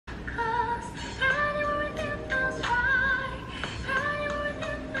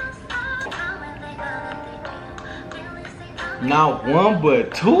Not one,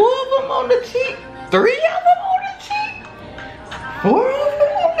 but two of them on the cheek. Three of them on the cheek. Four of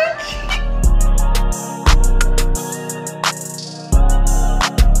them on the cheek.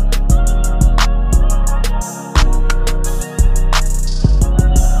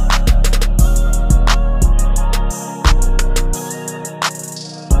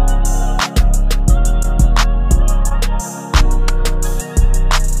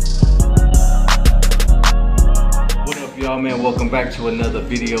 Man, welcome back to another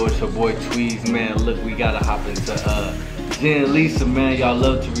video. It's your boy Tweez, man. Look, we gotta hop into Jen and Lisa, man. Y'all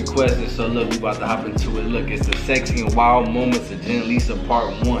love to request it, so look, we about to hop into it. Look, it's the sexy and wild moments of Jen and Lisa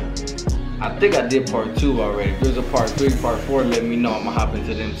part 1. I think I did part 2 already. If there's a part 3, part 4, let me know. I'ma hop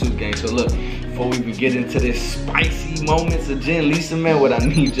into them too, gang. So look, before we get into this spicy moments of Jen and Lisa, man, what I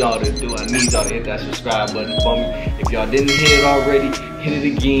need y'all to do, I need y'all to hit that subscribe button for me. If y'all didn't hit it already, hit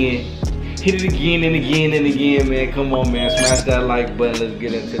it again. Hit it again and again and again, man. Come on, man. Smash that like button. Let's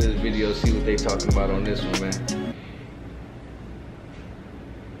get into this video, see what they talking about on this one, man.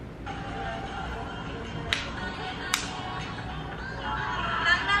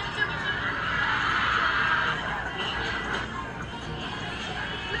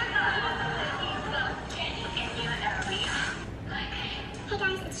 Hey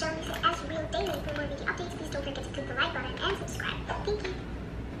guys, it's Jen Lisa as Real Daily. For more video updates, please don't forget to click the like button and subscribe. Thank you.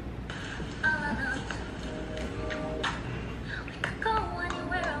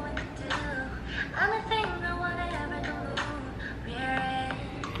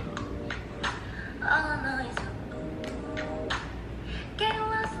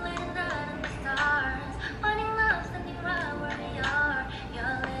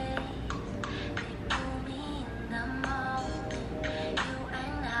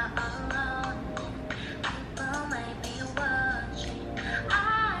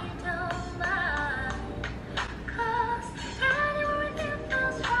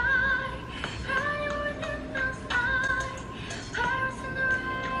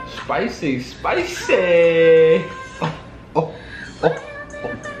 Spicy, spicy. Oh.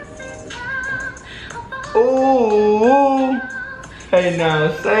 Ooh. Hey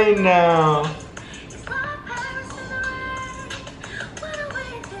now, say now.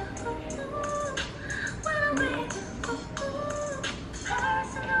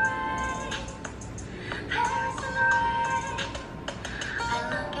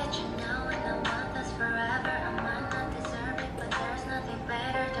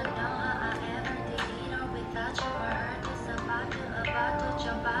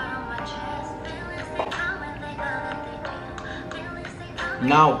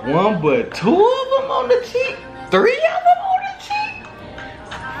 Not one, but two of them on the cheek. Three of them on the cheek.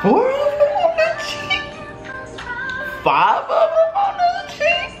 Four of them on the cheek. Five of them on the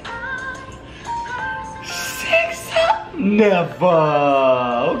cheek. Six of them. Never.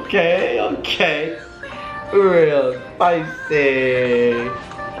 Okay. Real spicy.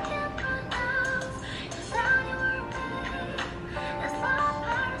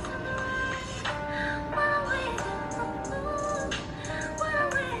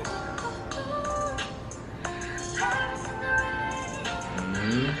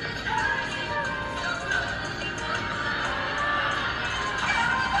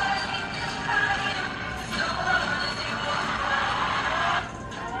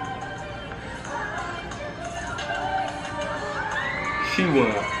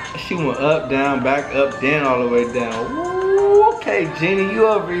 She went up, down, back, up, then all the way down. Ooh, okay, Jenny, you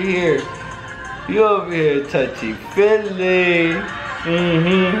over here. You over here, touchy feely.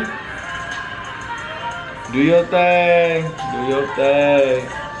 Do your thing. Do your thing.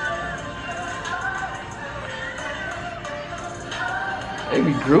 They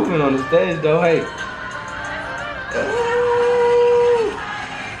be grooving on the stage though, hey.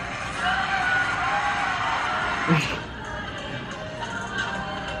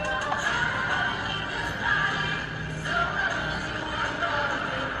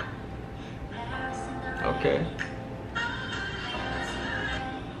 Okay.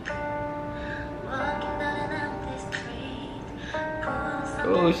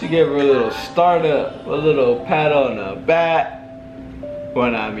 Oh, she gave her a little startup, a little pat on the back.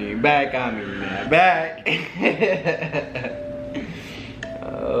 When I mean back, I mean that back.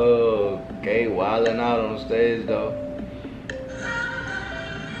 Okay, wilding out on stage though.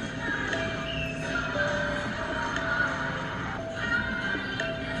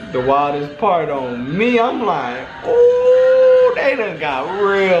 The wildest part on me, I'm like, oh, they done got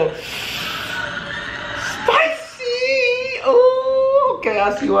real spicy. Oh, okay,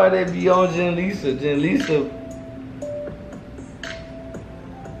 I see why they be on Jen Lisa. Jen Lisa.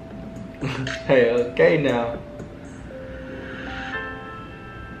 Hey, okay now.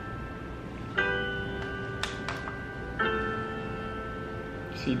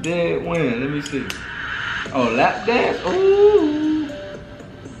 She did win. Let me see. Oh, lap dance? Ooh.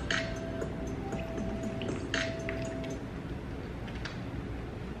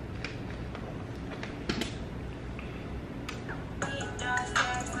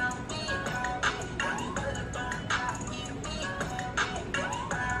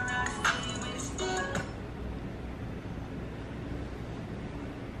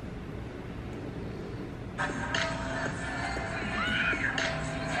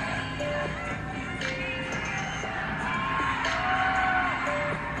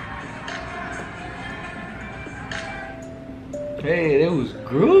 Hey, they was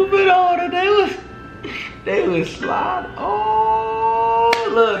grooving on it. They was sliding. Oh,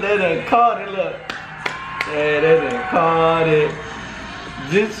 look, they done caught it. Look, yeah, they done caught it.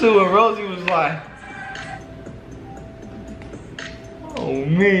 Jitsu and Rosie was like, oh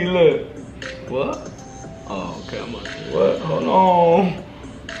me, look. What? Oh, okay, I'm like, what? Hold on.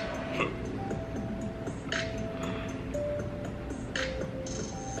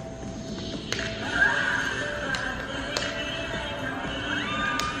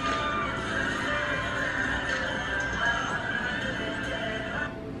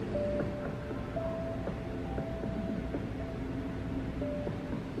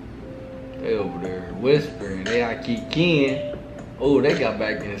 They over there whispering, they are kicking. Oh, they got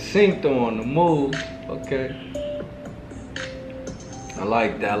back in sync though on the move. Okay. I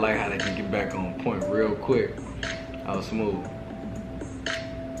like that. I like how they can get back on point real quick. That was smooth.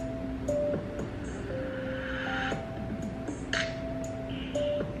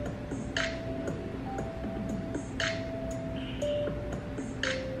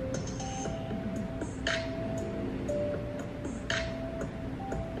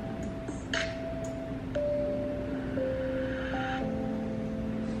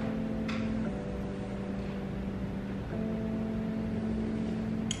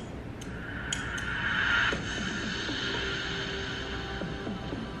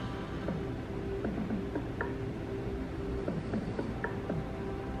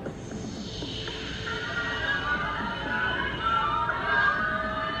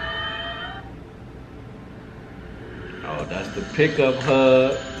 Oh, that's the pickup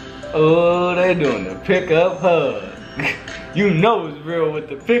hug. Oh, they doing the pickup hug. You know it's real with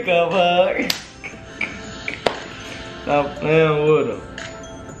the pickup hug. Stop playing with them.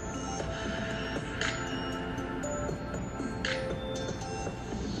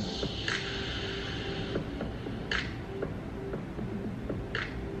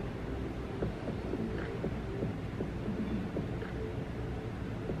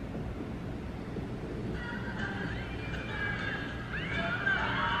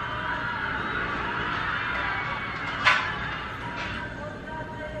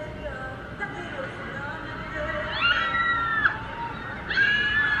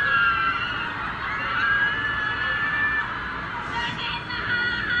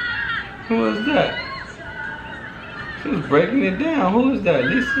 Who was that? She was breaking it down. Who is that,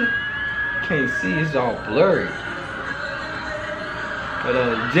 Lisa? Can't see, it's all blurry.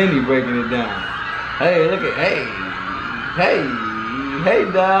 But Jenny breaking it down. Hey, look at,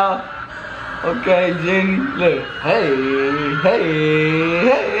 hey, doll. Okay, Jenny, look, hey.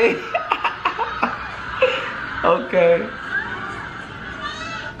 Okay.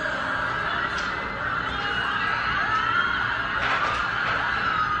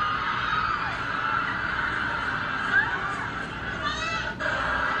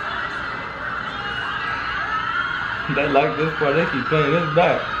 They like this part, they keep playing this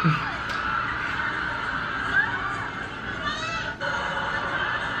back.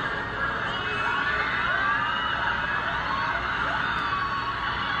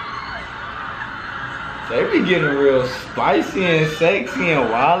 They be getting real spicy and sexy and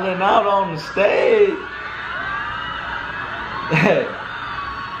wilding out on the stage.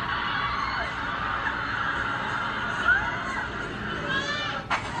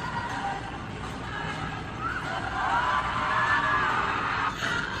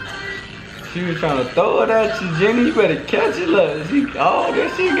 She was trying to throw it at you, Jenny. You better catch it. Look, oh, there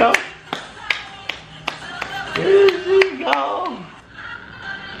she go. There she go.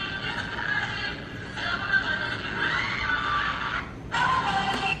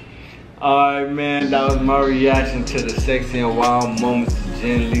 Alright, man, that was my reaction to the sexy and wild moments of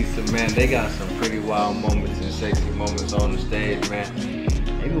Jen Lisa, man. They got some pretty wild moments and sexy moments on the stage, man.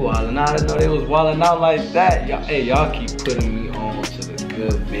 They be wilding out. I didn't know they was wilding out like that. Y'all, hey, y'all keep putting me on to the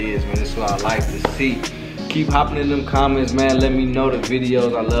good vids, man. That's what I like to see. Keep hopping in them comments, man. Let me know the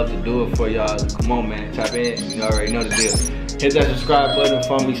videos. I love to do it for y'all. Come on, man. Tap in. You already know the deal. Hit that subscribe button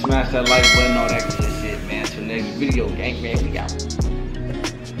for me. Smash that like button. All that good shit, man. Till next video, gang, man. We out.